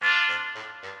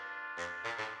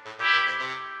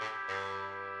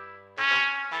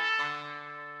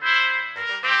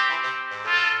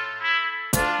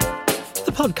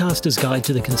Podcaster's Guide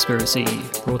to the Conspiracy,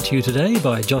 brought to you today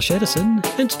by Josh Edison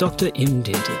and Dr. M.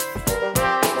 Dentith.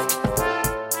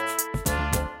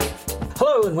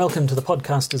 Hello and welcome to the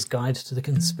Podcaster's Guide to the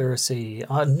Conspiracy.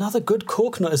 Another good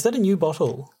cork noise. Is that a new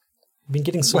bottle? I've been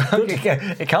getting some good...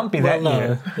 It can't be that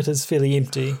new. It is fairly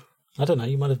empty. I don't know,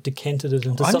 you might have decanted it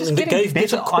into something that gave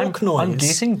better cork noise. I'm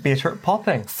getting better at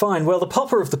popping. Fine. Well, the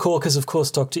popper of the cork is, of course,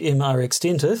 Dr. M. R. X.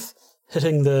 Dentith,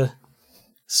 hitting the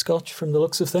scotch from the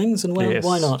looks of things, and well, yes.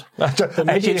 Why not?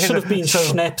 Maybe it should have been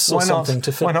schnapps or something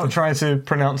to fit. Why not try to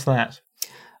pronounce that?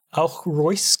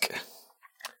 Auchroysk?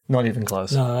 Not even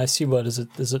close. No, I see. What is it?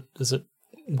 Is it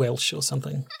Welsh or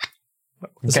something?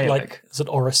 Gaelic. Is it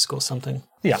Orisk or something?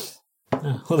 Yeah.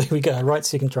 Oh, well, there we go. Right,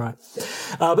 second try.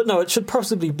 But no, it should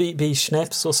possibly be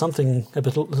schnapps or something a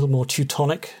little more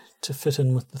Teutonic to fit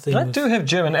in with the theme. I do have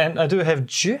German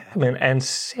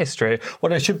ancestry.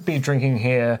 What I should be drinking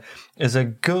here is a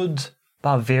good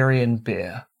Bavarian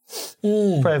beer.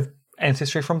 I have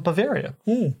ancestry from Bavaria.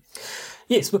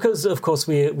 Yes, because of course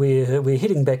we're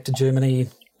heading back to Germany,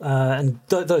 and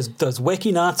those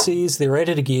wacky Nazis, they're at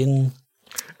it again.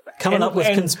 Coming up with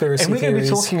conspiracy theories. And we're going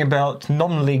to be talking about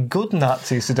nominally good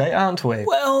Nazis today, aren't we?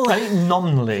 Well,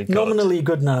 nominally good. Nominally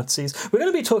good Nazis. We're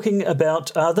going to be talking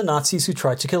about the Nazis who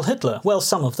tried to kill Hitler. Well,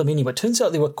 some of them anyway. It turns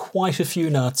out there were quite a few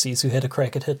Nazis who had a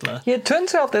crack at Hitler. Yeah, it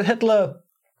turns out that Hitler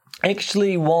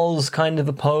actually was kind of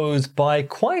opposed by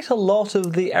quite a lot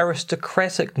of the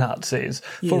aristocratic Nazis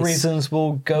for reasons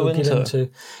we'll get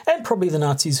into. And probably the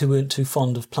Nazis who weren't too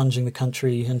fond of plunging the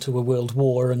country into a world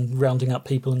war and rounding up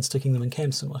people and sticking them in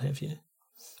camps and what have you.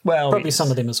 Well, probably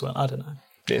some of them as well. I don't know.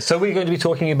 Yeah, so we're going to be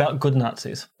talking about good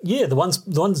Nazis. Yeah, the ones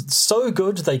so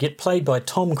good they get played by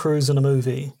Tom Cruise in a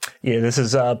movie. Yeah, this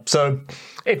is so.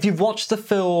 If you've watched the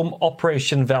film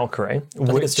Operation Valkyrie,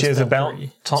 which is about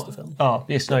Tom,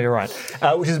 you're right.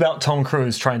 Which is about Tom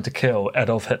Cruise trying to kill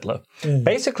Adolf Hitler.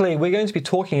 Basically, we're going to be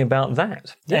talking about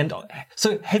that. Yeah. And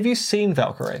so, have you seen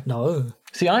Valkyrie? No.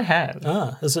 See, I have.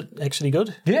 Is it actually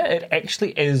good? Yeah, it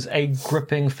actually is a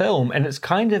gripping film, and it's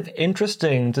kind of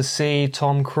interesting to see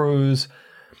Tom Cruise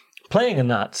playing a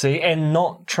Nazi and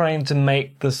not trying to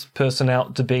make this person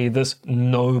out to be this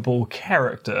noble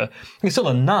character. He's still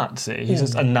a Nazi. He's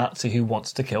just a Nazi who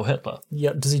wants to kill Hitler.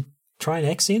 Yeah. Does he try an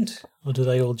accent, or do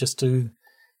they all just do...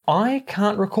 I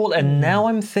can't recall, and now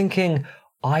I'm thinking,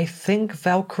 I think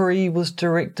Valkyrie was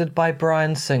directed by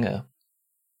Bryan Singer.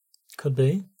 Could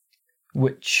be.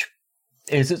 Which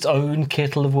is its own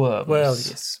kettle of worms. Well,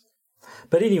 yes.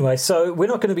 But anyway, so we're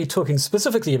not going to be talking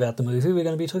specifically about the movie. We're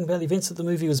going to be talking about the events that the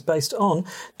movie was based on.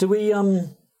 Do we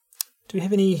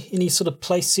have any sort of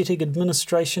place-setting,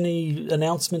 administration-y,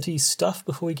 announcement-y stuff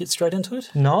before we get straight into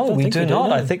it? No, we do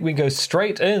not. I think we go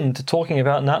straight into talking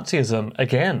about Nazism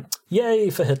again. Yay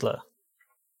for Hitler.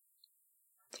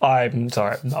 I'm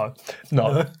sorry, no.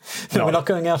 We're not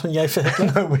going out on yay for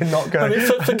Hitler? No, we're not going. I mean,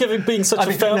 for being such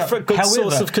a good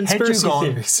source of conspiracy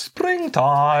theories.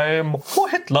 Springtime for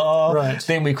Hitler. Right.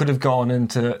 Then we could have gone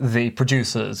into the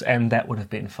producers, and that would have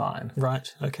been fine.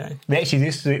 Right, okay. Actually,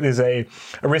 there's a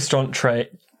restaurant chain.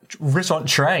 I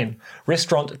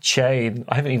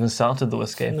haven't even started the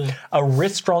whiskey. No. A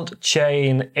restaurant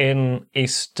chain in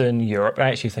Eastern Europe. I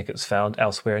actually think it's found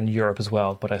elsewhere in Europe as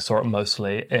well, but I saw it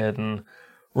mostly in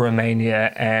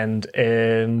Romania and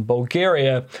in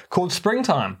Bulgaria, called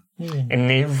Springtime.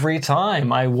 And every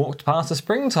time I walked past a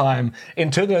Springtime,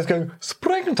 internally I was going,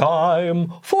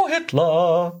 Springtime for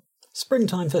Hitler.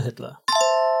 Springtime for Hitler.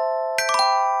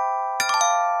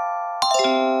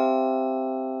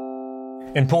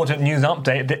 Important news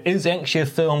update, there is actually a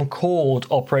film called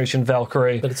Operation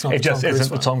Valkyrie. But it's not it just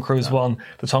isn't the Tom Cruise one.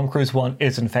 The Tom Cruise one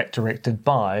is in fact directed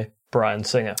by Bryan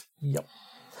Singer. Yep.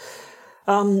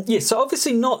 So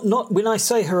obviously not when I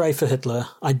say hooray for Hitler,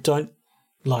 I don't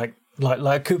like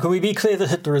can we be clear that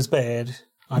Hitler is bad?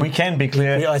 We can be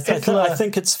clear. I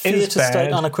think it's fair to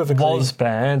state unequivocally. Was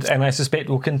bad, and I suspect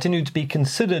will continue to be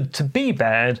considered to be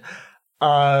bad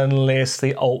unless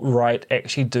the alt-right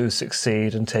actually do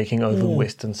succeed in taking over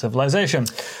Western civilization.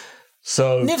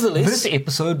 So nevertheless, this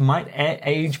episode might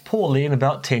age poorly in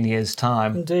about 10 years'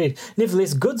 time. Indeed.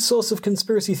 Nevertheless, good source of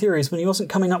conspiracy theories. When he wasn't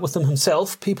coming up with them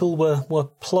himself, people were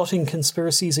plotting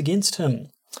conspiracies against him.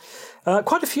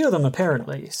 Quite a few of them,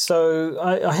 apparently. So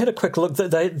I had a quick look.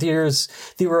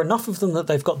 There were enough of them that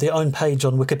they've got their own page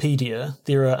on Wikipedia.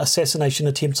 There are assassination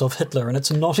attempts of Hitler, and it's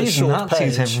not a short page.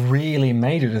 These Nazis have really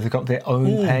made it. They've got their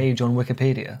own page on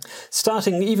Wikipedia.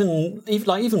 Starting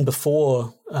even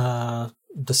before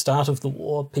the start of the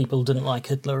war, people didn't like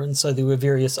Hitler, and so there were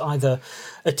various either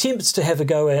attempts to have a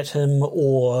go at him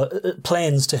or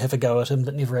plans to have a go at him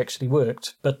that never actually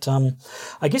worked. But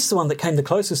I guess the one that came the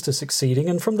closest to succeeding,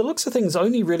 and from the looks of things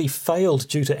only really failed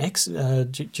due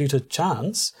to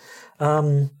chance,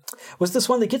 was this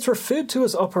one that gets referred to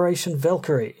as Operation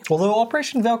Valkyrie. Although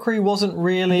Operation Valkyrie wasn't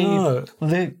really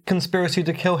the conspiracy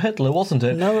to kill Hitler, wasn't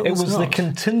it? No, it was the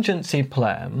contingency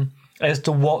plan as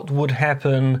to what would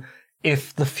happen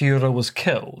if the Führer was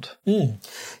killed.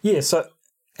 Yeah, so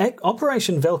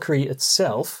Operation Valkyrie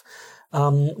itself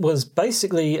was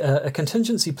basically a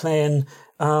contingency plan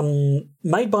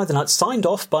made by the Nazis, signed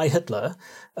off by Hitler,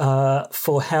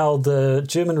 for how the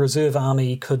German Reserve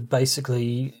Army could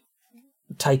basically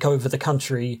take over the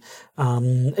country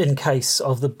in case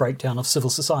of the breakdown of civil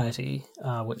society,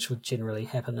 which would generally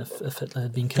happen if Hitler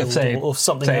had been killed or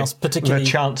something else particularly. The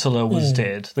Chancellor was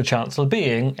dead. The Chancellor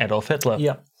being Adolf Hitler.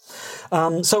 Yeah.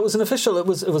 So it was an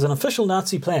official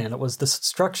Nazi plan. It was this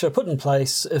structure put in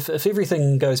place. If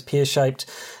everything goes pear-shaped,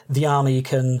 the army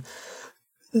can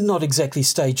not exactly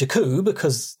stage a coup,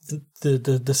 because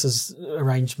this is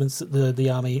arrangements that the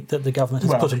army, that the government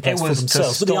has put in place for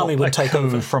themselves. But the army would take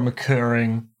over from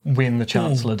occurring when the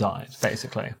Chancellor died,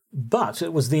 basically. But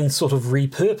it was then sort of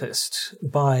repurposed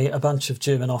by a bunch of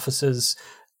German officers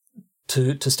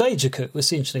to stage a coup.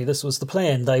 Essentially, this was the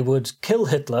plan. They would kill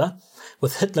Hitler.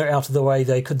 With Hitler out of the way,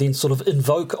 they could then sort of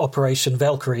invoke Operation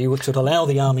Valkyrie, which would allow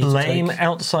the army to blame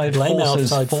outside forces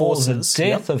for the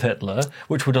death of Hitler,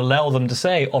 which would allow them to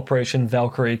say Operation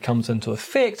Valkyrie comes into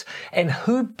effect. And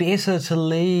who better to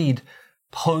lead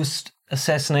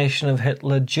post-assassination of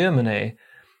Hitler Germany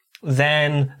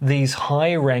than these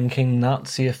high-ranking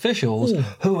Nazi officials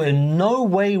who in no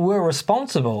way were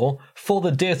responsible for the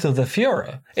death of the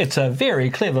Führer. It's a very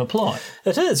clever plot.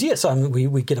 It is, yes.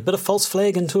 We get a bit of false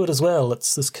flag into it as well.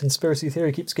 It's this conspiracy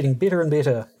theory keeps getting better and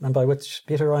better, and by which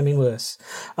better I mean worse.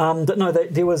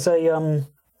 There was a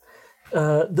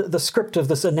the script of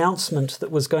this announcement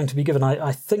that was going to be given.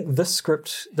 I think this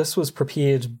was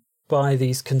prepared by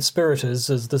these conspirators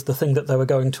as the thing that they were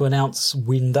going to announce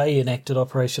when they enacted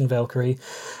Operation Valkyrie.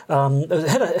 It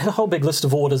had a whole big list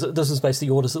of orders. This was basically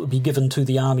orders that would be given to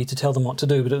the army to tell them what to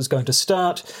do, but it was going to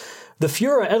start. The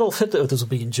Führer Adolf Hitler, this will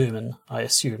be in German, I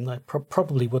assume. They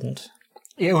probably wouldn't.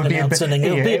 It would be a bit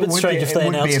strange if they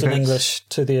announced in English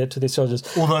to their soldiers.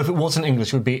 Although if it wasn't English,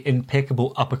 it would be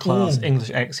impeccable upper-class English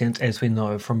accent, as we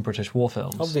know from British war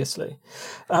films. Obviously.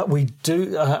 We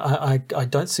do. I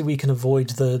don't see we can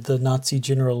avoid the Nazi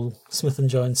General Smith and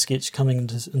Jones sketch coming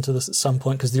into this at some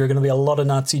point, because there are going to be a lot of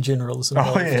Nazi generals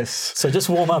involved. Oh, yes. So just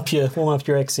warm up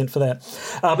your accent for that.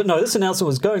 But no, this announcement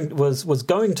was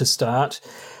going to start.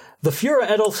 The Führer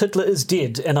Adolf Hitler is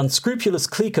dead. An unscrupulous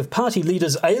clique of party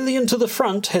leaders alien to the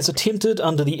front has attempted,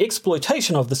 under the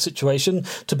exploitation of the situation,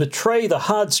 to betray the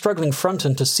hard-struggling front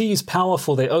and to seize power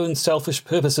for their own selfish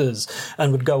purposes,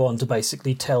 and would go on to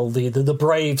basically tell the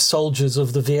brave soldiers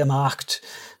of the Wehrmacht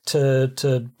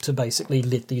to basically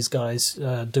let these guys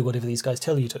do whatever these guys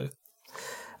tell you to.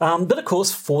 But of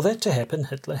course, for that to happen,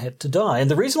 Hitler had to die. And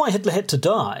the reason why Hitler had to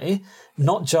die,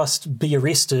 not just be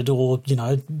arrested or,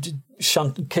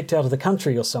 kicked out of the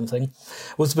country or something,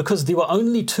 was because there were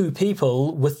only two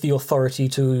people with the authority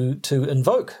to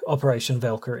invoke Operation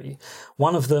Valkyrie.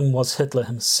 One of them was Hitler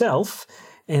himself,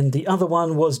 and the other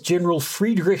one was General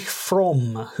Friedrich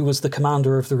Fromm, who was the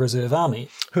commander of the Reserve Army.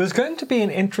 Who is going to be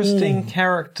an interesting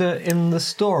character in the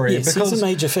story. Yes, because he's a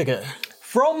major figure.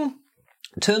 Fromm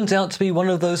turns out to be one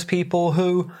of those people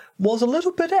who was a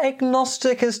little bit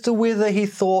agnostic as to whether he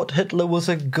thought Hitler was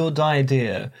a good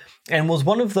idea, and was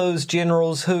one of those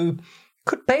generals who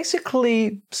could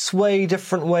basically sway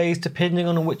different ways depending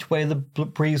on which way the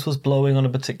breeze was blowing on a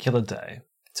particular day.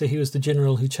 So he was the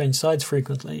general who changed sides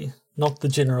frequently, not the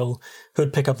general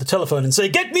who'd pick up the telephone and say,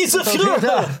 "Get me the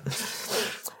Führer!"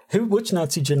 Which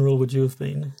Nazi general would you have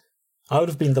been? I would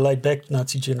have been the laid-back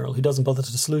Nazi general who doesn't bother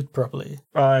to salute properly.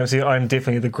 I'm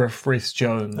definitely the Griff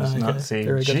Rhys-Jones Nazi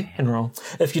general.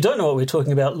 If you don't know what we're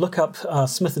talking about, look up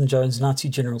Smith and Jones Nazi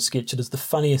general sketch. It is the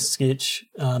funniest sketch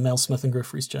Mel Smith and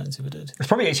Griff Rhys-Jones ever did. It's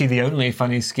probably actually the only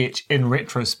funny sketch in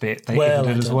retrospect they ever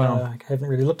did as well. I haven't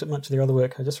really looked at much of their other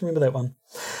work. I just remember that one.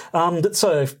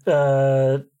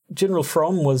 General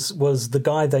Fromm was the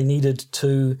guy they needed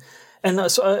to... And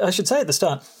so I should say at the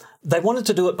start... They wanted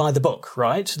to do it by the book,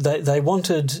 right? They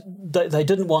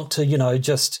didn't want to,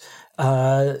 just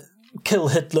kill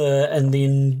Hitler, and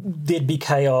then there'd be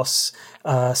chaos.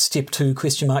 Step 2,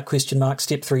 question mark,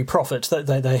 step 3, profit.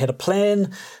 They had a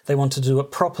plan. They wanted to do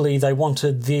it properly. They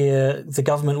wanted the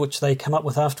government, which they come up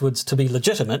with afterwards, to be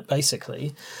legitimate,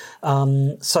 basically.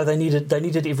 So they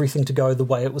needed everything to go the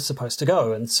way it was supposed to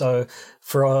go. And so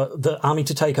for the army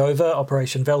to take over,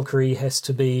 Operation Valkyrie has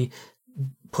to be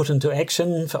put into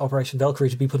action. For Operation Valkyrie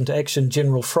to be put into action,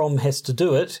 General Fromm has to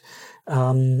do it.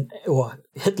 Or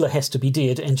Hitler has to be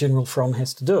dead and General Fromm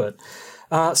has to do it.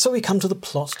 So we come to the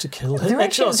plot to kill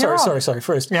Hitler. Sorry.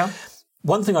 First,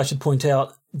 one thing I should point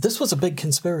out, this was a big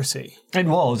conspiracy. It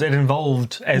was. It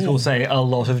involved, as we'll say, a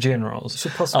lot of generals.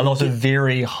 A lot of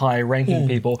very high-ranking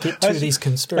people. Get to these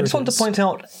conspirators. I just want to point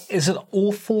out, there's an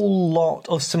awful lot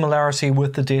of similarity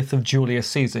with the death of Julius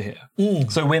Caesar here.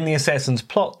 So when the assassins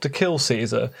plot to kill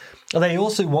Caesar, they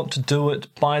also want to do it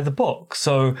by the book.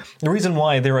 So the reason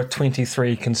why there are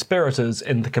 23 conspirators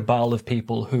in the cabal of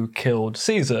people who killed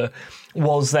Caesar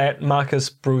was that Marcus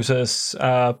Brutus,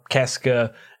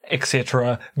 Casca,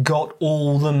 etc., got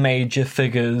all the major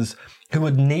figures who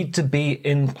would need to be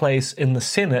in place in the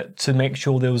Senate to make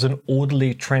sure there was an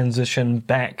orderly transition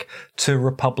back to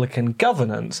Republican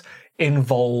governance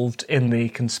involved in the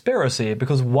conspiracy.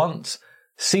 Because once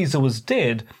Caesar was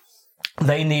dead,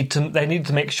 they needed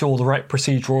to make sure the right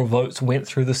procedural votes went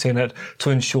through the Senate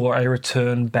to ensure a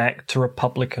return back to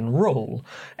Republican rule.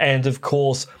 And of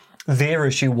course, their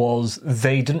issue was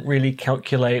they didn't really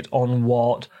calculate on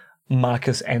what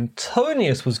Marcus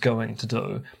Antonius was going to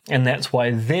do, and that's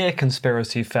why their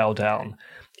conspiracy fell down.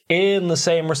 In the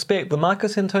same respect, the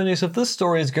Marcus Antonius of this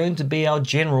story is going to be our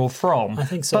General Fromm. I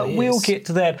think so, But we'll get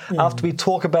to that after we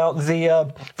talk about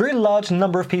the very large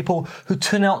number of people who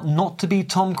turn out not to be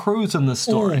Tom Cruise in this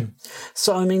story.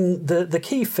 So, I mean, the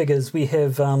key figures we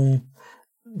have...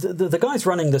 The guys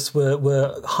running this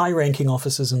were high-ranking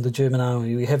officers in the German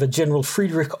army. We have a General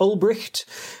Friedrich Ulbricht,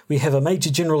 we have a Major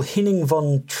General Henning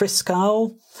von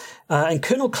Tresckow, and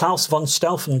Colonel Klaus von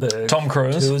Stauffenberg. Tom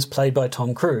Cruise. Who was played by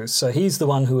Tom Cruise. So he's the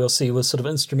one who we'll see was sort of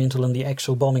instrumental in the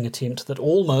actual bombing attempt that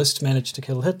almost managed to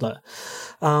kill Hitler.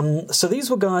 So these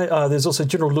were guys... there's also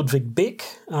General Ludwig Beck.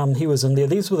 He was in there.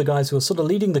 These were the guys who were sort of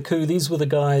leading the coup. These were the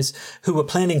guys who were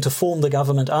planning to form the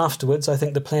government afterwards. I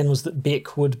think the plan was that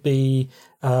Beck would be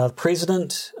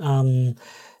president.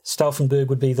 Stauffenberg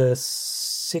would be the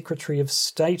Secretary of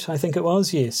State, I think it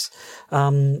was, yes.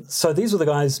 So these were the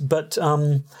guys, but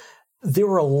there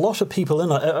were a lot of people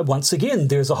in it. Once again,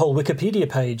 there's a whole Wikipedia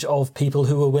page of people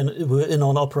who were in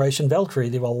on Operation Valkyrie.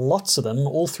 There were lots of them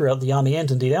all throughout the army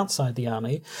and indeed outside the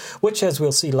army, which, as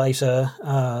we'll see later,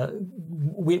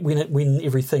 when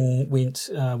everything went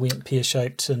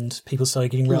pear-shaped and people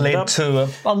started getting rounded up, led to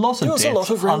a lot of deaths. There was a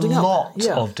lot of rounding up. A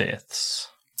lot of deaths.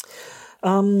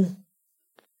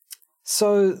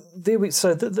 So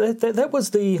that was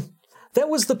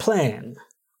the plan.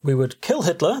 We would kill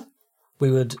Hitler. We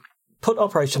would put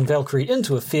Operation Valkyrie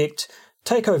into effect,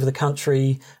 take over the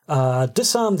country,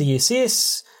 disarm the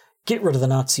SS, get rid of the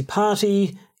Nazi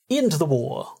Party, end the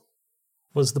war,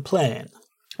 was the plan.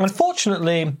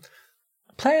 Unfortunately,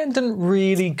 the plan didn't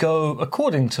really go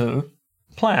according to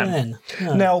plan.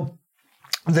 No. Now,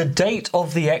 the date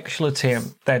of the actual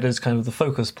attempt, that is kind of the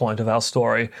focus point of our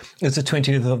story, is the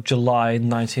 20th of July,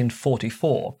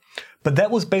 1944. But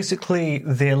that was basically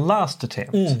their last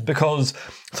attempt, because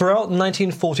throughout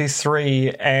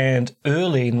 1943 and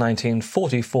early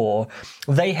 1944,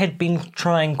 they had been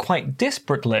trying quite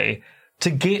desperately to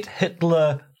get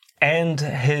Hitler and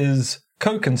his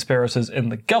co-conspirators in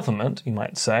the government, you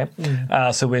might say.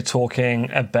 So we're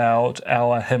talking about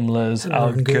our Himmlers,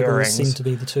 our Goerings, seem to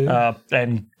be the two.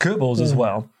 and Goebbels as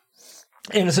well,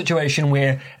 in a situation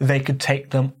where they could take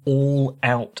them all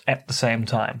out at the same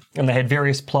time. And they had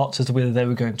various plots as to whether they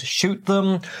were going to shoot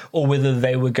them or whether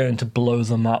they were going to blow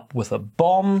them up with a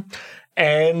bomb.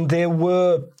 And there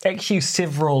were actually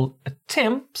several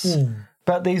attempts,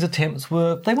 but these attempts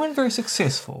weren't very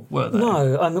successful, were they?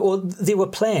 No, there were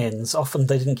plans. Often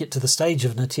they didn't get to the stage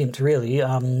of an attempt, really.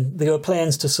 There were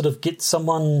plans to sort of get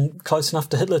someone close enough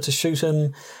to Hitler to shoot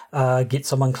him, get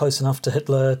someone close enough to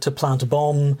Hitler to plant a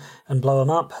bomb and blow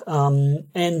him up.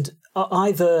 And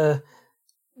either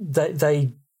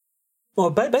basically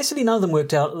none of them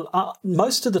worked out.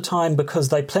 Most of the time because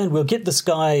they planned, we'll get this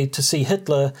guy to see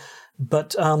Hitler,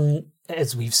 but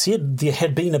as we've said, there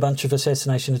had been a bunch of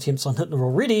assassination attempts on Hitler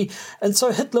already, and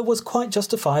so Hitler was quite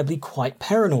justifiably quite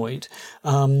paranoid.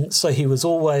 So he was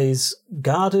always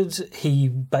guarded. He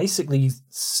basically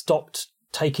stopped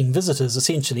taking visitors,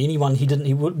 essentially. He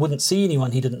wouldn't see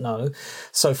anyone he didn't know.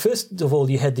 So first of all,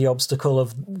 you had the obstacle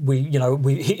of,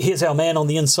 here's our man on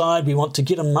the inside. We want to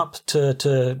get him up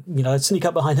to sneak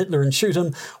up behind Hitler and shoot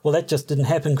him. Well, that just didn't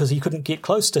happen because he couldn't get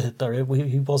close to Hitler.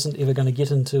 He wasn't ever going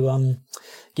to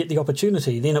get the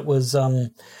opportunity. Then it was,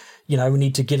 we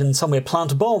need to get in somewhere,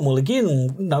 plant a bomb. Well,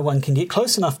 again, no one can get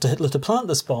close enough to Hitler to plant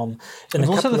this bomb. And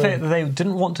also the fact that they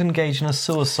didn't want to engage in a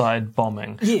suicide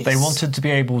bombing. Yes. They wanted to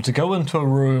be able to go into a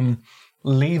room,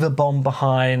 leave a bomb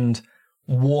behind,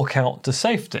 walk out to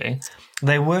safety.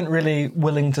 They weren't really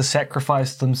willing to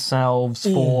sacrifice themselves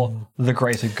for the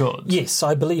greater good. Yes,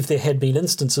 I believe there had been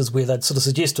instances where they'd sort of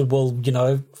suggested, well,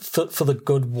 for the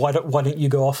good, why don't you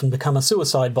go off and become a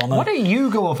suicide bomber? Why don't you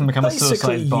go off and become Basically, a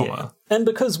suicide bomber? Yeah. And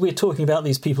because we're talking about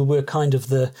these people, we're kind of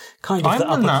the upper crust.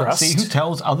 I'm the Nazi who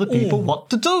tells other people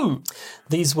what to do.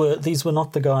 These were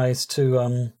not the guys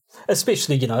to.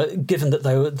 Especially, given that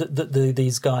they were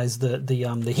these guys,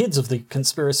 the heads of the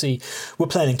conspiracy, were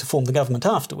planning to form the government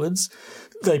afterwards,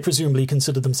 they presumably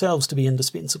considered themselves to be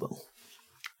indispensable.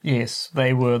 Yes,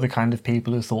 they were the kind of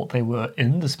people who thought they were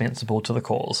indispensable to the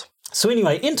cause. So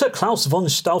anyway, enter Klaus von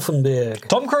Stauffenberg.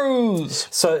 Tom Cruise!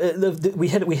 So we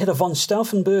had a von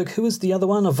Stauffenberg. Who was the other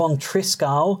one? A von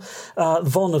Tresckow.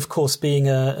 Von, of course, being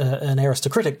an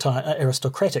aristocratic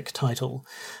title.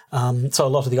 So a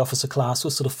lot of the officer class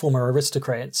was sort of former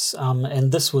aristocrats.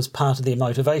 And this was part of their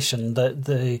motivation,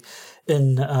 that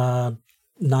in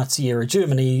Nazi-era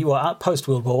Germany, well,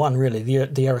 post-World War I, really,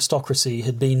 the aristocracy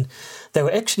they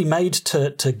were actually made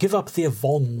to give up their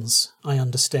vons, I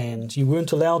understand. You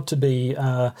weren't allowed to be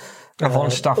a von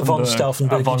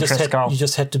Stauffenberg. You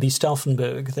just had to be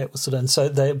Stauffenberg. That was and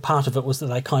so part of it was that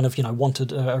they kind of,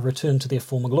 wanted a return to their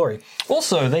former glory.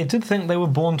 Also, they did think they were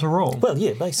born to rule. Well,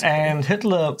 yeah, basically. And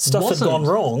Hitler had gone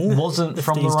wrong. Wasn't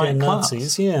from the right class.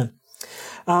 Nazis, yeah.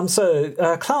 So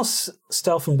Klaus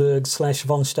Stauffenberg /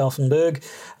 von Stauffenberg,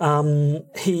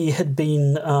 he had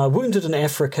been wounded in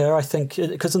Africa, I think,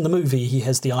 because in the movie he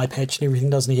has the eye patch and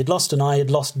everything, doesn't he? He'd lost an eye, he'd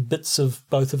lost bits of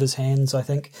both of his hands, I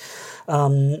think.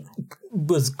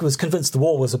 Was convinced the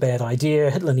war was a bad idea,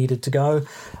 Hitler needed to go.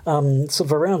 Sort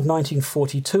of around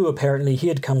 1942, apparently, he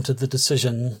had come to the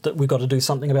decision that we've got to do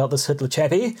something about this Hitler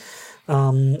chappie.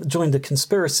 Joined the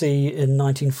conspiracy in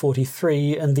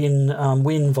 1943, and then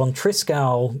when von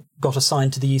Tresckow got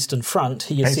assigned to the Eastern Front,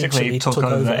 he essentially took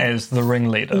over as the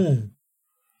ringleader.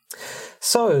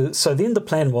 So then the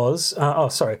plan was,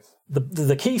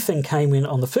 the key thing came when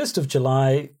on the 1st of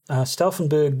July,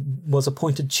 Stauffenberg was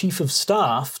appointed Chief of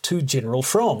Staff to General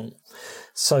Fromm.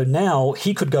 So now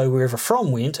he could go wherever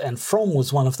Fromm went, and Fromm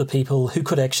was one of the people who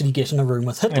could actually get in a room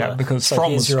with Hitler. Yeah, because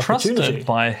Fromm was trusted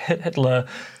by Hitler.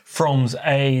 Fromm's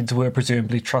aides were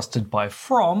presumably trusted by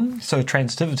Fromm, so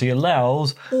transitivity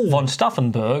allows von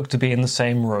Stauffenberg to be in the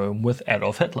same room with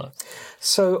Adolf Hitler.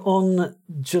 So on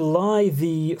July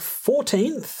the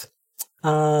 14th,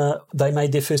 they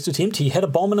made their first attempt. He had a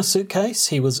bomb in a suitcase.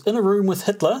 He was in a room with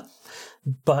Hitler.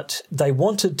 But they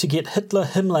wanted to get Hitler,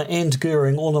 Himmler and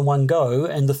Goering all in one go,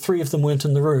 and the three of them weren't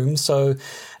in the room, so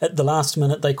at the last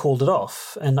minute they called it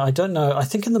off. And I don't know, I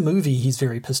think in the movie he's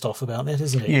very pissed off about that,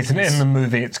 isn't he? Yes, and in the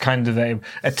movie it's kind of a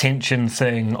tension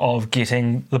thing of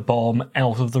getting the bomb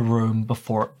out of the room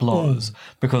before it blows,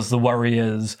 because the worry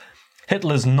is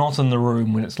Hitler's not in the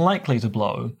room when it's likely to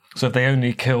blow, so if they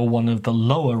only kill one of the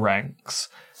lower ranks,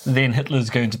 then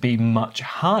Hitler's going to be much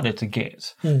harder to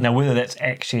get. Now, whether that's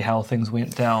actually how things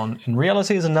went down in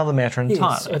reality is another matter entirely.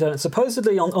 Yes, I don't know.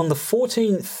 Supposedly on the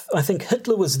 14th, I think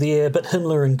Hitler was there, but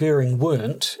Himmler and Goering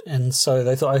weren't, and so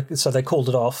they called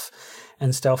it off.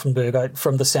 And Stauffenberg,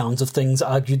 from the sounds of things,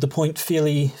 argued the point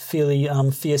fairly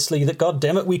fiercely that, God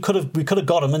damn it, we could have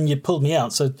got him and you pulled me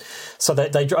out. So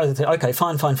they okay,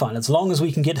 fine. As long as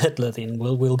we can get Hitler, then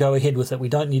we'll go ahead with it. We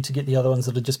don't need to get the other ones.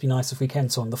 That'd just be nice if we can.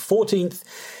 So on the 14th,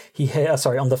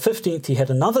 on the 15th, he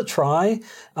had another try.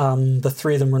 The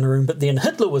three of them were in a room, but then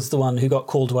Hitler was the one who got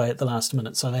called away at the last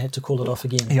minute, so they had to call it off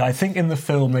again. Yeah, I think in the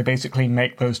film they basically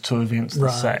make those two events the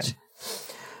same.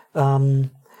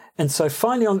 And so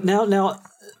finally, now,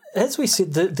 as we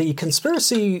said, the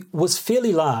conspiracy was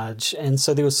fairly large, and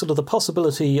so there was sort of the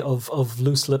possibility of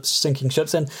loose lips sinking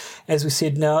ships. And as we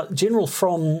said, now General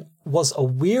Fromm was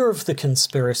aware of the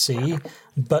conspiracy,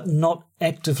 but not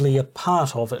actively a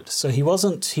part of it. So he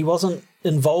wasn't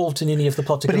involved in any of the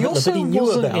plot to kill Hitler, but he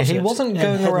knew about it. He wasn't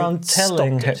going around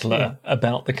telling Hitler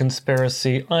about the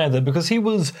conspiracy either, because he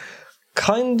was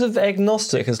kind of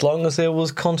agnostic as long as there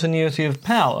was continuity of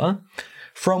power.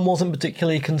 Fromm wasn't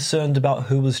particularly concerned about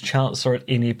who was Chancellor at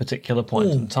any particular point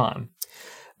in time.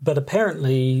 But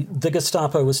apparently the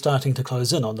Gestapo was starting to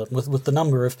close in on them with the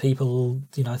number of people,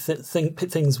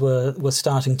 things were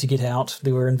starting to get out.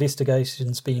 There were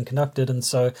investigations being conducted, and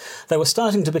so they were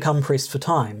starting to become pressed for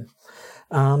time.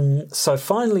 So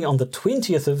finally on the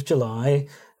 20th of July,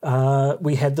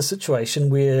 we had the situation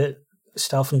where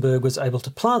Stauffenberg was able to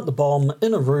plant the bomb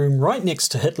in a room right next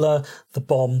to Hitler. The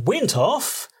bomb went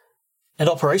off, and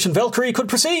Operation Valkyrie could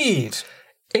proceed.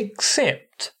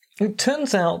 Except it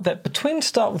turns out that between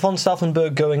von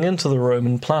Stauffenberg going into the room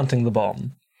and planting the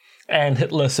bomb and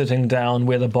Hitler sitting down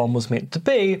where the bomb was meant to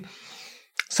be,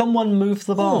 someone moved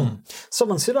the bomb.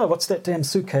 Someone said, oh, what's that damn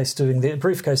suitcase doing there,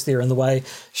 briefcase there in the way,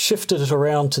 shifted it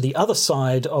around to the other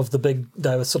side of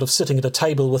they were sort of sitting at a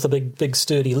table with a big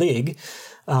sturdy leg,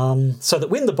 so that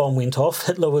when the bomb went off,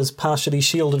 Hitler was partially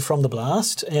shielded from the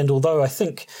blast, and although I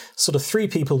think sort of 3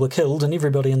 people were killed and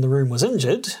everybody in the room was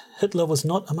injured, Hitler was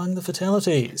not among the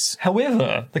fatalities.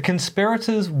 However, the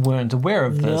conspirators weren't aware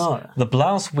of this. No. The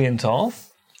blast went off.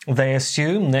 They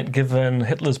assumed that given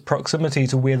Hitler's proximity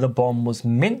to where the bomb was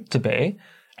meant to be,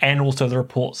 and also the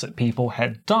reports that people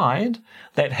had died,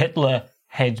 that Hitler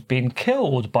had been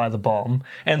killed by the bomb,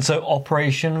 and so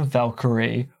Operation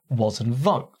Valkyrie was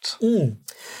invoked.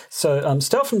 So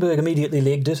Stauffenberg immediately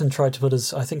legged it and tried to put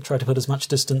as much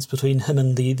distance between him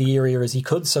and the area as he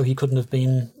could, so he couldn't have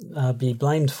be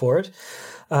blamed for it.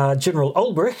 General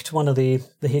Olbricht, one of the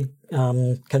head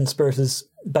conspirators,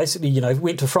 basically,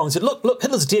 went to Fromm and said, look,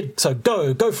 Hitler's dead, so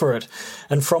go for it.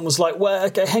 And Fromm was like, well,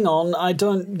 okay, hang on, I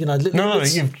don't,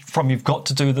 you've got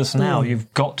to do this now.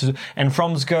 You've got to. And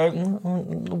Fromm's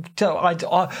go,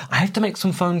 I have to make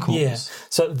some phone calls. Yeah.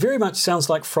 So it very much sounds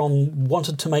like Fromm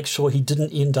wanted to make sure he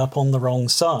didn't end up on the wrong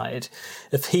side.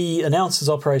 If he announces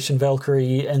Operation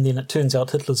Valkyrie and then it turns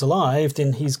out Hitler's alive,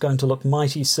 then he's going to look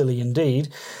mighty silly indeed.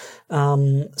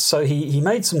 So he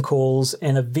made some calls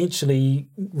and eventually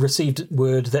received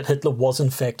word that Hitler was in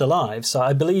fact alive. So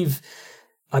I believe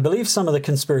some of the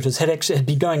conspirators had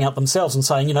been going out themselves and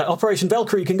saying, Operation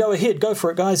Valkyrie can go ahead, go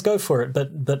for it, guys, go for it.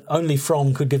 But only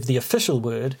Fromm could give the official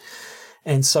word.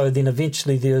 And so then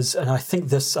eventually I think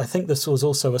this was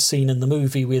also a scene in the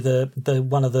movie where the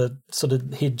one of the sort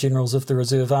of head generals of the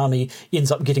reserve army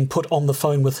ends up getting put on the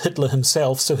phone with Hitler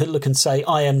himself, so Hitler can say,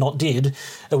 I am not dead,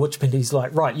 at which point he's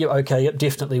like, right, yeah, okay, yep,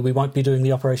 definitely, we won't be doing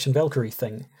the Operation Valkyrie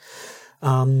thing.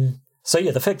 So yeah,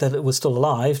 the fact that it was still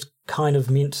alive kind of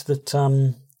meant that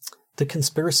the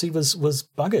conspiracy was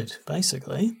buggered,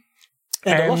 basically.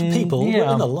 And a lot of people were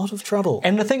in a lot of trouble.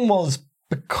 And the thing was,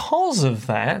 because of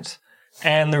that,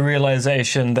 and the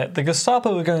realization that the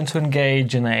Gestapo were going to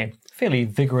engage in a fairly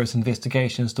vigorous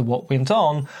investigation as to what went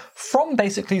on, Fromm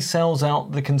basically sells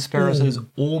out the conspirators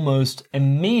almost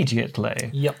immediately.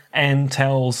 Yep. And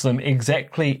tells them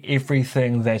exactly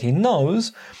everything that he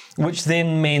knows, which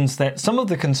then means that some of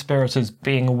the conspirators,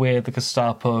 being aware the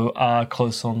Gestapo are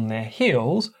close on their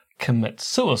heels, commit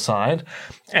suicide,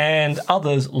 and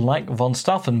others, like von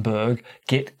Stauffenberg,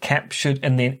 get captured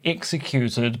and then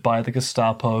executed by the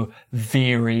Gestapo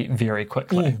very, very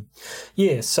quickly.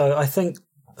 Yeah, so I think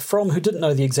Fromm, who didn't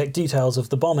know the exact details of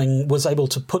the bombing, was able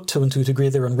to put 2 and 2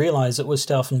 together and realise it was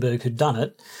Stauffenberg who'd done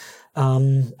it.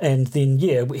 And then,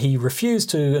 he refused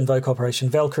to invoke Operation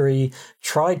Valkyrie,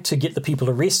 tried to get the people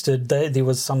arrested. There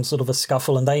was some sort of a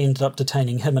scuffle and they ended up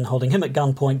detaining him and holding him at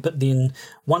gunpoint. But then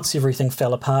once everything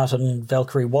fell apart and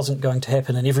Valkyrie wasn't going to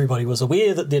happen and everybody was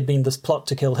aware that there'd been this plot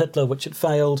to kill Hitler, which had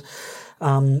failed,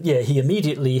 he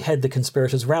immediately had the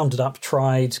conspirators rounded up,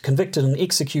 tried, convicted and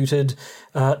executed,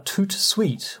 tout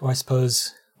suite, or I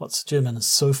suppose what's German is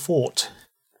sofort.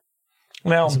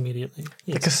 Now, immediately.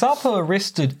 Yes. The Gestapo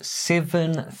arrested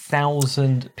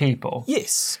 7,000 people.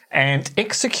 Yes. And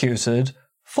executed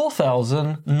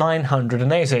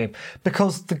 4,980.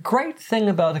 Because the great thing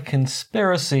about a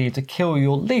conspiracy to kill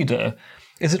your leader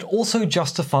is it also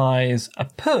justifies a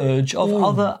purge of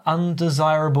other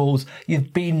undesirables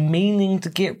you've been meaning to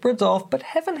get rid of but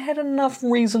haven't had enough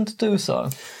reason to do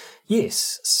so.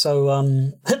 Yes,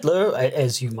 so Hitler,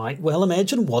 as you might well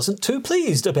imagine, wasn't too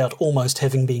pleased about almost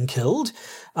having been killed.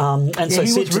 And so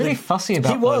he was really fussy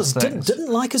about those things.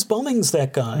 Didn't like his bombings,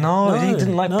 that guy. No, he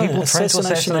didn't like people trying to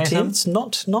assassinate him. Attempts,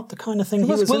 not the kind of thing he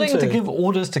was willing into. to give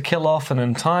orders to kill off an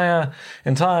entire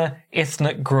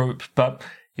ethnic group, but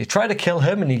you try to kill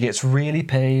him and he gets really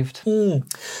paved.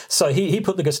 So he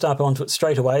put the Gestapo onto it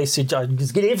straight away, said,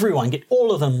 get everyone, get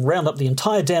all of them, round up the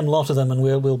entire damn lot of them and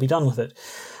we'll be done with it.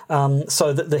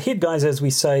 So the head guys, as we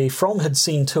say, Fromm had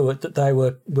seen to it that they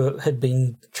had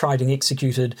been tried and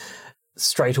executed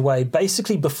straight away,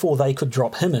 basically before they could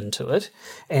drop him into it,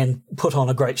 and put on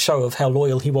a great show of how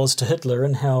loyal he was to Hitler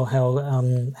and how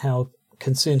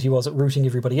concerned he was at rooting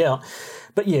everybody out.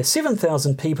 But yeah,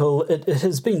 7,000 people. It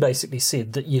has been basically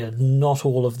said that, not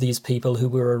all of these people who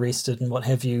were arrested and what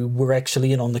have you were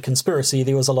actually in on the conspiracy.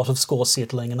 There was a lot of score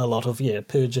settling and a lot of,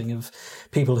 purging of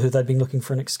people who they'd been looking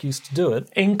for an excuse to do it.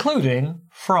 Including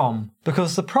Fromm.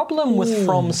 Because the problem with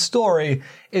Fromm's story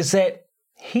is that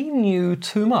he knew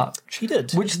too much. He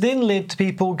did. Which then led to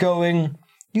people going,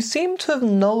 you seem to have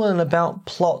known about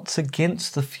plots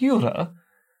against the Führer,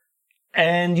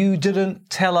 and you didn't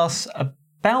tell us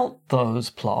about those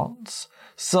plots,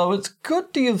 so it's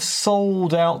good that you've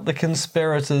sold out the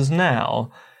conspirators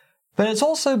now, but it's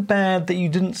also bad that you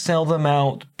didn't sell them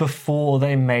before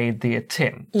they made the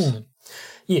attempt.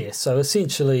 Yeah, so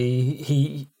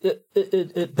essentially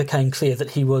it became clear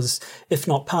that he was, if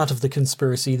not part of the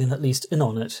conspiracy, then at least in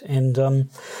on it. And,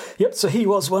 so he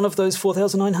was one of those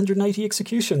 4,980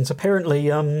 executions. Apparently,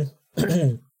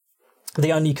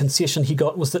 the only concession he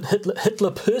got was that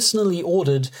Hitler personally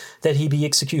ordered that he be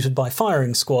executed by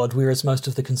firing squad, whereas most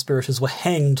of the conspirators were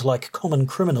hanged like common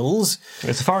criminals.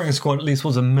 Yes, the firing squad at least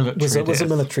was a military death. It was a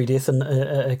military death and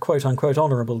a quote-unquote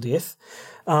honourable death.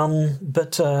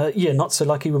 But not so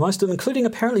lucky were most of them, including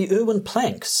apparently Erwin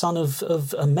Planck, son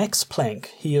of Max Planck,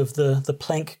 he of the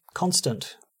Planck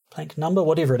constant, Planck number,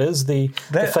 whatever it is, the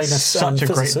famous such a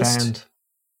physicist.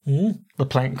 Great band. The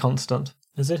Planck constant.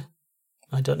 Is it?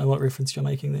 I don't know what reference you're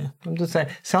making there. I'm just saying,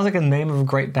 sounds like a name of a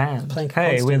great band. Planck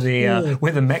hey, constant.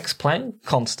 We're the Max Planck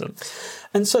constant.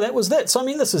 And so that was that. So, I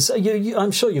mean, this is,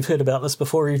 I'm sure you've heard about this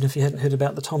before, even if you hadn't heard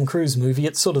about the Tom Cruise movie.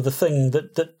 It's sort of the thing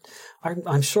that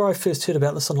I'm sure I first heard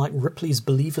about this on like Ripley's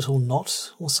Believe It or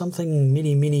Not or something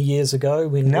many, many years ago.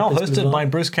 Now hosted by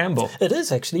Bruce Campbell. It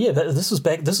is actually, yeah. But this was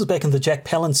back in the Jack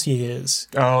Palance years.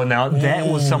 Oh, now that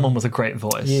was someone with a great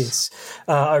voice. Yes,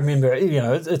 I remember.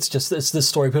 It's this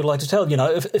story people like to tell.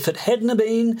 If it hadn't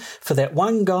been for that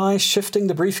one guy shifting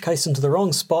the briefcase into the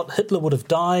wrong spot, Hitler would have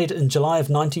died in July of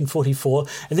 1944,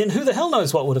 and then who the hell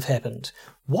knows what would have happened?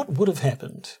 What would have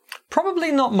happened?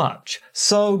 Probably not much.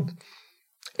 So.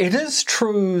 It is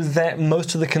true that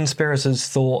most of the conspirators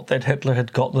thought that Hitler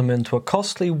had got them into a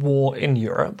costly war in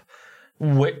Europe,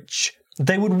 which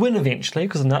they would win eventually,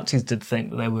 because the Nazis did think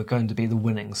that they were going to be the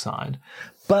winning side.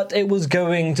 But it was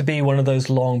going to be one of those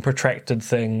long, protracted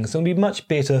things. It would be much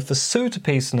better for Sue for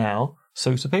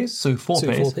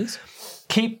peace.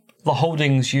 Keep the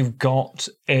holdings you've got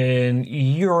in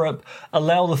Europe,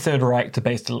 allow the Third Reich to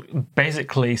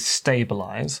basically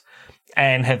stabilise,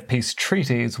 and have peace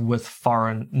treaties with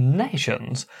foreign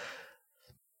nations.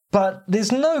 But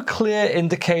there's no clear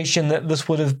indication that this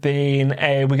would have been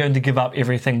we're going to give up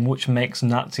everything which makes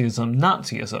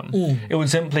Nazism. It would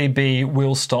simply be,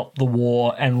 we'll stop the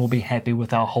war and we'll be happy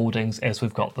with our holdings as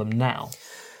we've got them now.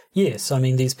 Yes, I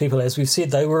mean, these people, as we've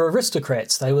said, they were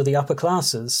aristocrats. They were the upper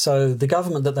classes. So the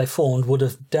government that they formed would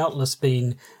have doubtless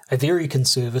been a very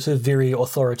conservative, very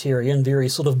authoritarian, very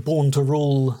sort of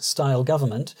born-to-rule style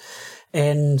government.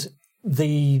 And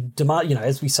the demand,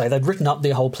 as we say, they'd written up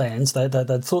their whole plans. They'd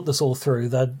thought this all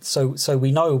through. So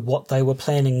we know what they were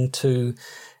planning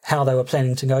how they were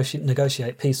planning to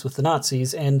negotiate peace with the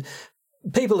Nazis. And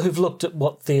people who've looked at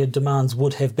what their demands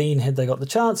would have been had they got the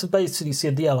chance have basically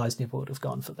said the Allies never would have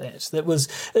gone for that. It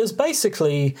was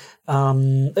basically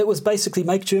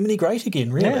make Germany great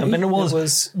again, really. Yeah, I mean, it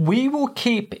was we will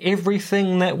keep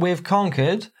everything that we've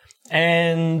conquered,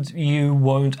 and you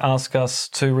won't ask us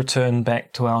to return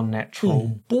back to our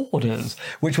natural borders,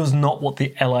 which was not what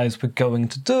the Allies were going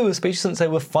to do, especially since they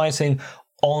were fighting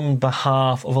on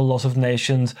behalf of a lot of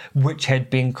nations which had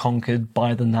been conquered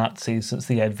by the Nazis since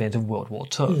the advent of World War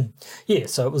II. Yeah,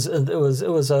 so it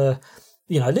was a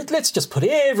let's just put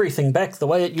everything back the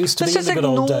way it used to be in the good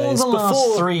old days. The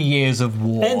last 3 years of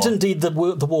war. And indeed the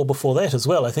war before that as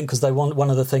well, I think, because they want one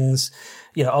of the things,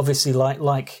 obviously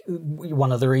like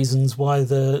one of the reasons why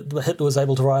Hitler was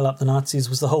able to rile up the Nazis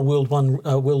was the whole World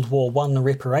War I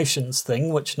reparations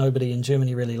thing, which nobody in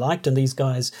Germany really liked, and these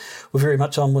guys were very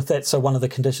much on with that. So one of the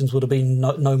conditions would have been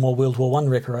no more World War I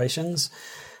reparations.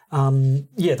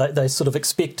 They sort of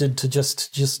expected to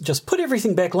just put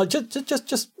everything back, like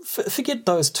just forget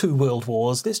those two world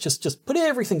wars. Let's just put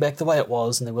everything back the way it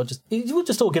was, and then we'll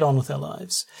just all get on with our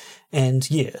lives. And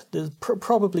it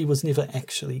probably was never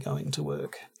actually going to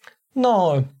work.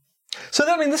 No. So,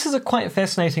 this is a quite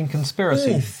fascinating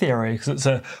conspiracy theory, because it's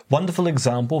a wonderful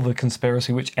example of a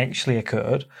conspiracy which actually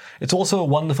occurred. It's also a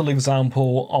wonderful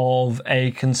example of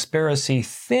a conspiracy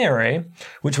theory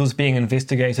which was being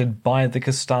investigated by the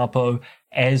Gestapo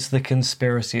as the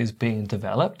conspiracy is being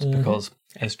developed, because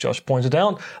As Josh pointed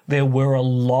out, there were a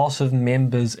lot of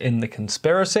members in the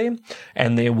conspiracy,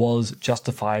 and there was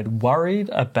justified worry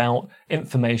about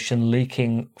information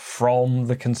leaking from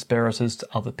the conspirators to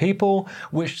other people,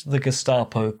 which the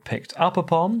Gestapo picked up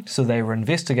upon, so they were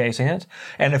investigating it.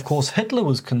 And of course, Hitler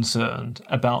was concerned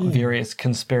about various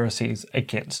conspiracies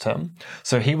against him,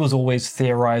 so he was always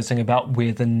theorizing about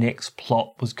where the next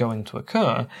plot was going to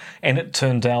occur. And it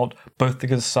turned out both the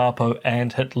Gestapo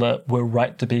and Hitler were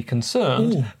right to be concerned,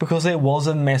 because there was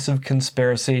a massive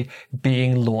conspiracy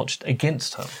being launched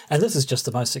against him. And this is just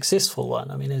the most successful one.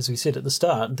 I mean, as we said at the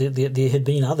start, there had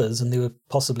been others, and there were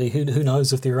possibly, who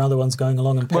knows if there are other ones going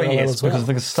along in parallel as well. Because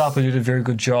the Gestapo did a very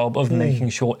good job of making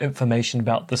sure information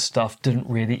about this stuff didn't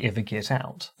really ever get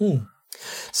out.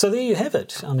 So there you have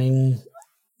it. I mean,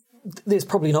 there's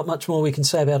probably not much more we can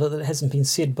say about it that hasn't been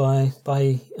said by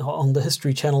on the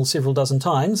History Channel several dozen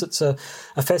times. It's a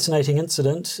fascinating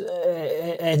incident,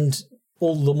 and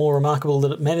all the more remarkable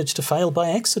that it managed to fail by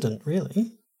accident,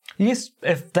 really. Yes,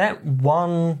 if that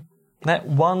one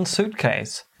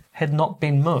suitcase had not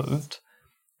been moved,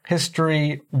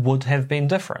 history would have been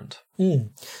different.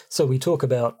 So we talk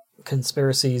about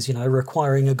conspiracies,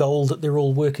 requiring a goal that they're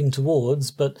all working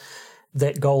towards, but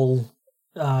that goal,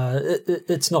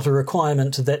 it's not a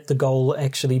requirement that the goal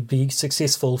actually be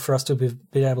successful for us to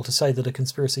be able to say that a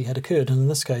conspiracy had occurred. And in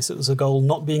this case, it was a goal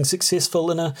not being successful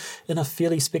in a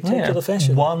fairly spectacular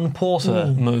fashion. One porter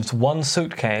moves one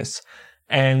suitcase,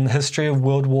 and the history of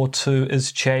World War II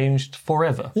is changed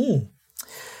forever.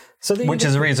 So which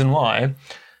is the reason why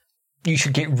you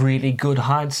should get really good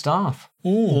hired staff.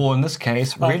 Or in this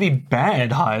case, really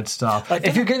bad hired staff.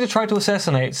 If you're going to try to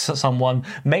assassinate someone,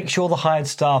 make sure the hired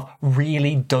staff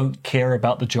really don't care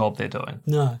about the job they're doing.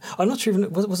 No. I'm not sure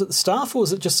even, was it the staff, or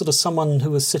was it just sort of someone who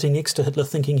was sitting next to Hitler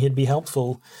thinking he'd be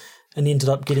helpful and ended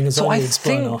up getting his own legs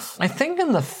blown off? I think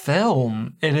in the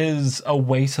film it is a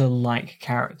waiter-like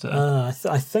character. I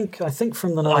think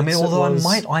from the notes. I mean, although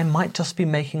I might just be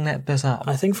making that bit up.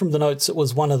 I think from the notes it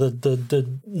was one of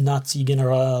the Nazi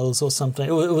generals or something.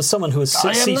 It was someone who was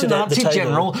seated at the table. I am the Nazi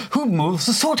general who moves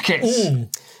the suitcase.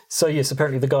 So yes,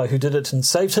 apparently the guy who did it and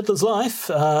saved Hitler's life,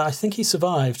 I think he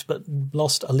survived, but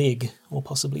lost a leg, or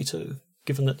possibly two,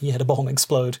 given that he had a bomb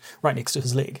explode right next to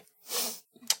his leg.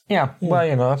 Yeah,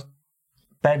 well,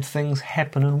 bad things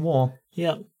happen in war.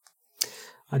 Yeah.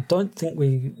 I don't think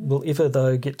we will ever,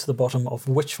 though, get to the bottom of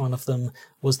which one of them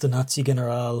was the Nazi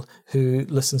general who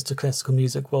listens to classical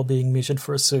music while being measured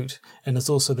for a suit, and is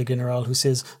also the general who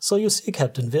says, "So you see,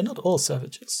 Captain, we're not all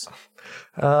savages."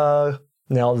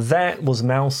 Now that was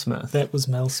Mal Smith. That was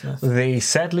Mal Smith. The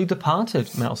sadly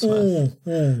departed Mal Smith,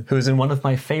 who is in one of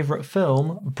my favourite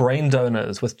film, Brain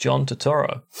Donors, with John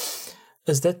Turturro.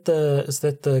 Is that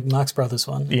the Marx Brothers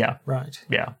one? Yeah. Right.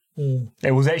 Yeah.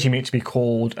 It was actually meant to be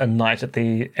called A Night at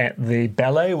the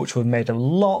Ballet, which would have made a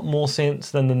lot more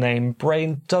sense than the name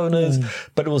Brain Donors,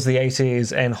 but it was the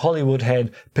 80s, and Hollywood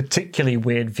had particularly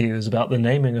weird views about the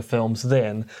naming of films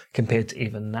then compared to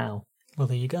even now. Well,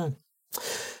 there you go.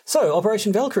 So,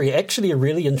 Operation Valkyrie, actually a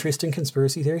really interesting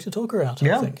conspiracy theory to talk about,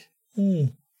 I think.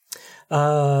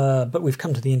 But we've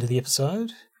come to the end of the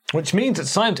episode. Which means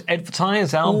it's time to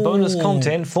advertise our bonus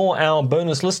content for our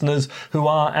bonus listeners who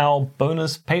are our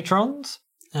bonus patrons.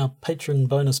 Our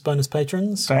bonus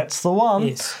patrons. That's the one.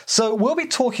 Yes. So we'll be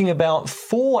talking about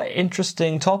 4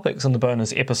 interesting topics in the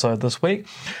bonus episode this week.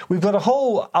 We've got a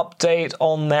whole update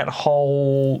on that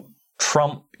whole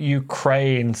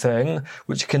Trump-Ukraine thing,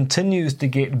 which continues to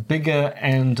get bigger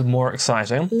and more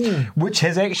exciting, which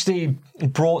has actually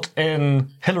brought in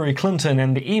Hillary Clinton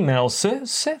and the email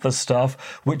server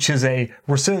stuff, which is a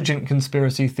resurgent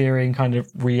conspiracy theory and kind of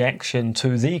reaction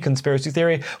to the conspiracy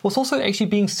theory, was also actually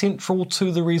being central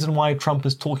to the reason why Trump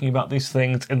is talking about these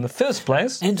things in the first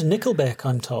place. And Nickelback,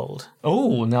 I'm told.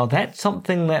 Oh, now that's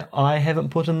something that I haven't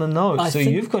put in the notes.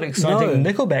 You've got exciting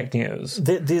Nickelback news.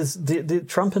 There's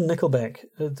Trump and Nickelback.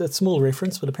 A small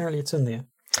reference, but apparently it's in there.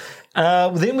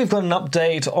 Then we've got an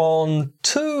update on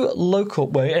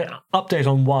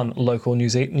one local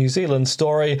New Zealand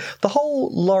story. The whole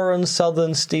Lauren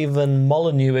Southern Stephen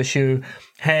Molyneux issue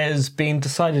has been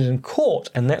decided in court,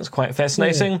 and that's quite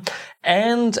fascinating.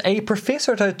 And a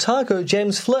professor at Otago,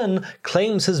 James Flynn,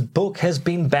 claims his book has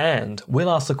been banned. We'll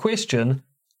ask the question,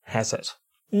 has it?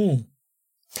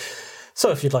 So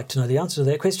if you'd like to know the answer to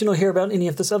that question, or hear about any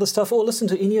of this other stuff, or listen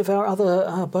to any of our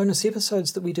other bonus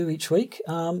episodes that we do each week,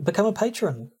 become a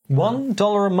patron.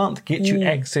 $1 a month gets you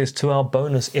access to our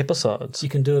bonus episodes. You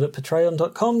can do it at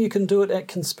patreon.com. You can do it at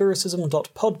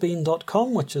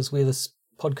conspiracism.podbean.com, which is where this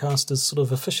podcast is sort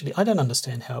of officially... I don't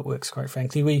understand how it works, quite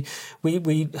frankly. We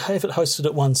have it hosted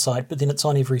at one site, but then it's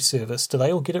on every service. Do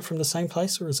they all get it from the same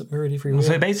place, or is it mirrored everywhere?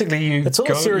 So basically it's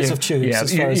all a series of tubes. Yeah,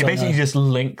 as far as you I basically know. just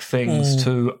link things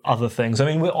to other things. I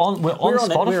mean, we're on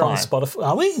Spotify. We're on Spotify.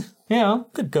 Are we? Yeah.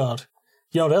 Good God.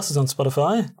 You know what else is on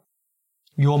Spotify?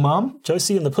 Your mum?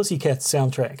 Josie and the Pussycats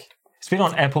soundtrack. It's been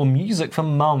on Apple Music for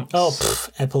months. Oh,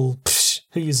 Apple.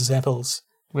 Who uses Apples?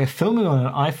 We're filming on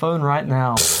an iPhone right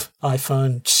now.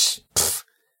 iPhone.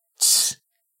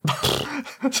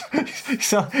 You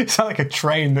sound like a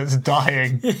train that's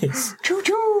dying. Yes.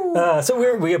 Choo-choo! So we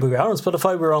are on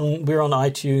Spotify. We're on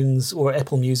iTunes or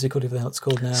Apple Music, whatever the hell it's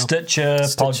called now. Stitcher,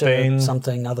 Podbean.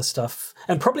 Something, other stuff.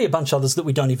 And probably a bunch of others that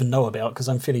we don't even know about, because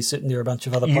I'm fairly certain there are a bunch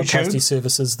of other podcasty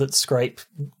services that scrape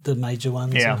the major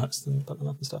ones and host them, put them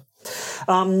up and stuff.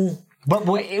 But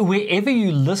wherever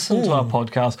you listen to our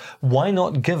podcast, why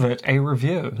not give it a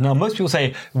review? Now, most people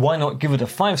say, why not give it a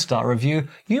 5-star review?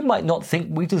 You might not think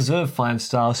we deserve 5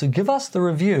 stars, so give us the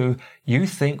review you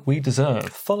think we deserve.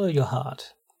 Follow your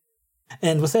heart.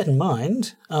 And with that in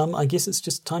mind, I guess it's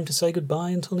just time to say goodbye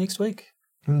until next week.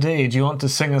 Indeed. Do you want to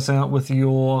sing us out with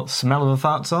your Smell of a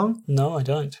Fart song? No, I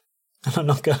don't. And I'm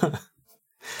not gonna.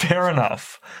 Fair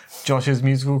enough. Josh's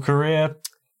musical career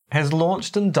has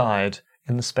launched and died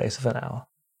in the space of an hour.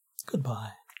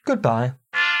 Goodbye. Goodbye.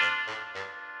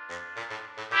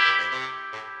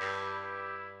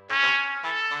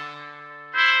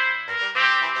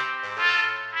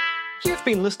 You've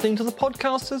been listening to the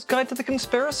Podcaster's Guide to the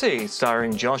Conspiracy,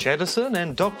 starring Josh Addison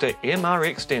and Dr.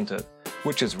 M.R.X. Denton,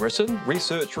 which is written,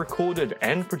 researched, recorded,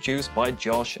 and produced by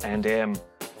Josh and M.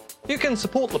 You can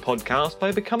support the podcast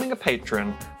by becoming a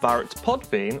patron via its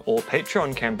Podbean or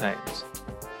Patreon campaigns.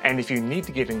 And if you need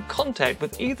to get in contact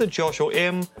with either Josh or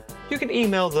M, you can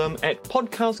email them at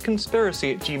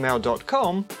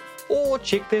podcastconspiracy@gmail.com or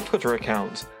check their Twitter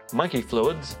accounts, Monkey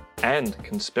Fluids and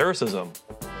Conspiracism.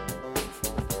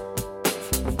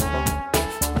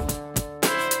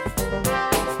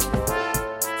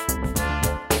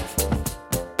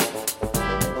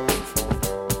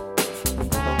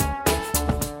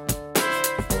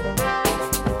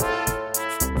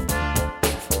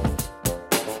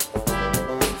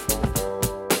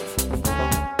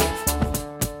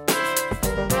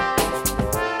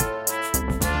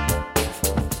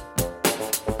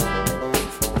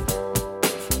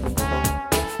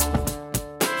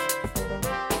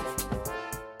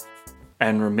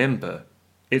 And remember,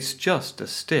 it's just a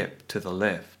step to the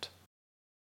left.